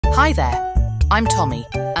Hi there, I'm Tommy,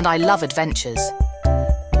 and I love adventures.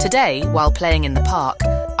 Today, while playing in the park,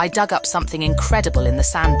 I dug up something incredible in the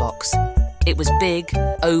sandbox. It was big,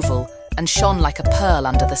 oval, and shone like a pearl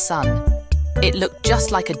under the sun. It looked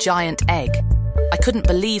just like a giant egg. I couldn't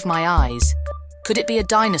believe my eyes. Could it be a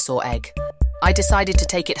dinosaur egg? I decided to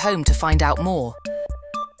take it home to find out more.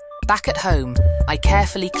 Back at home, I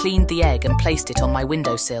carefully cleaned the egg and placed it on my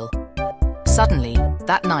windowsill. Suddenly,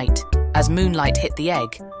 that night, as moonlight hit the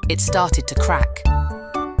egg, it started to crack.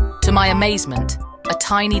 To my amazement, a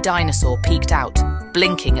tiny dinosaur peeked out,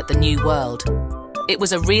 blinking at the new world. It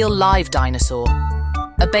was a real live dinosaur.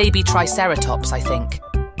 A baby Triceratops, I think.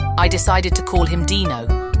 I decided to call him Dino.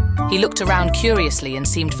 He looked around curiously and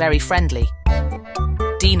seemed very friendly.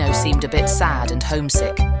 Dino seemed a bit sad and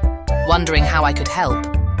homesick. Wondering how I could help,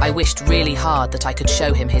 I wished really hard that I could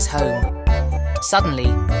show him his home. Suddenly,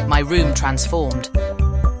 my room transformed.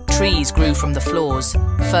 Trees grew from the floors,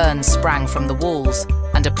 ferns sprang from the walls,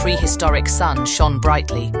 and a prehistoric sun shone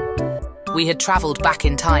brightly. We had travelled back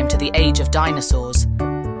in time to the age of dinosaurs.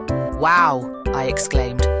 "Wow," I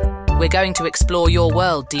exclaimed. "We're going to explore your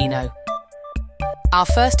world, Dino." Our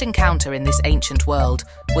first encounter in this ancient world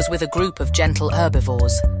was with a group of gentle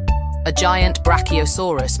herbivores. A giant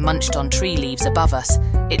Brachiosaurus munched on tree leaves above us,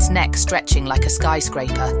 its neck stretching like a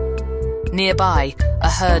skyscraper. Nearby, a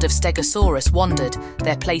herd of Stegosaurus wandered,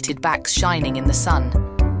 their plated backs shining in the sun.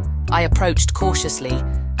 I approached cautiously,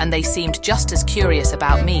 and they seemed just as curious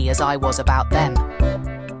about me as I was about them.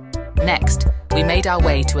 Next, we made our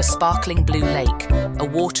way to a sparkling blue lake, a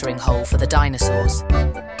watering hole for the dinosaurs.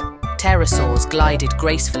 Pterosaurs glided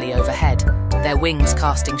gracefully overhead, their wings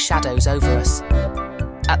casting shadows over us.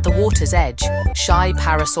 At the water's edge, shy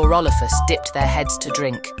Parasaurolophus dipped their heads to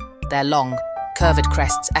drink, their long, curved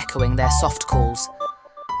crests echoing their soft calls.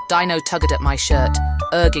 Dino tugged at my shirt,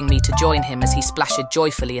 urging me to join him as he splashed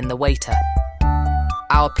joyfully in the water.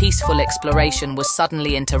 Our peaceful exploration was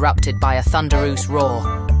suddenly interrupted by a thunderous roar.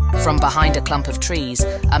 From behind a clump of trees,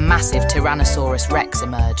 a massive Tyrannosaurus Rex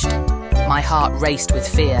emerged. My heart raced with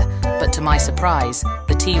fear, but to my surprise,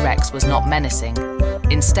 the T-Rex was not menacing.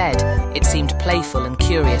 Instead, it seemed playful and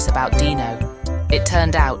curious about Dino. It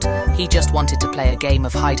turned out, he just wanted to play a game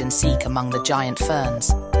of hide-and-seek among the giant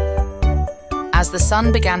ferns. As the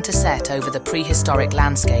sun began to set over the prehistoric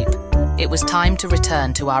landscape, it was time to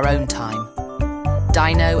return to our own time.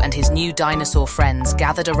 Dino and his new dinosaur friends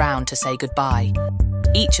gathered around to say goodbye.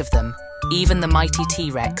 Each of them, even the mighty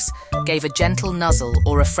T-Rex, gave a gentle nuzzle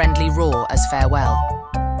or a friendly roar as farewell.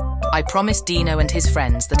 I promised Dino and his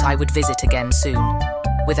friends that I would visit again soon.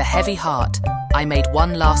 With a heavy heart, I made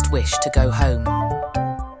one last wish to go home.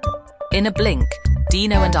 In a blink,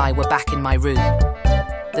 Dino and I were back in my room.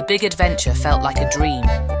 The big adventure felt like a dream,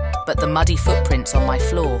 but the muddy footprints on my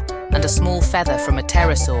floor and a small feather from a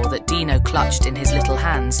pterosaur that Dino clutched in his little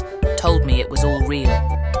hands told me it was all real.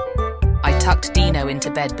 I tucked Dino into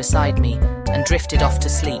bed beside me and drifted off to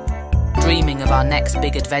sleep, dreaming of our next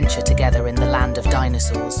big adventure together in the land of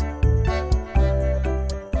dinosaurs.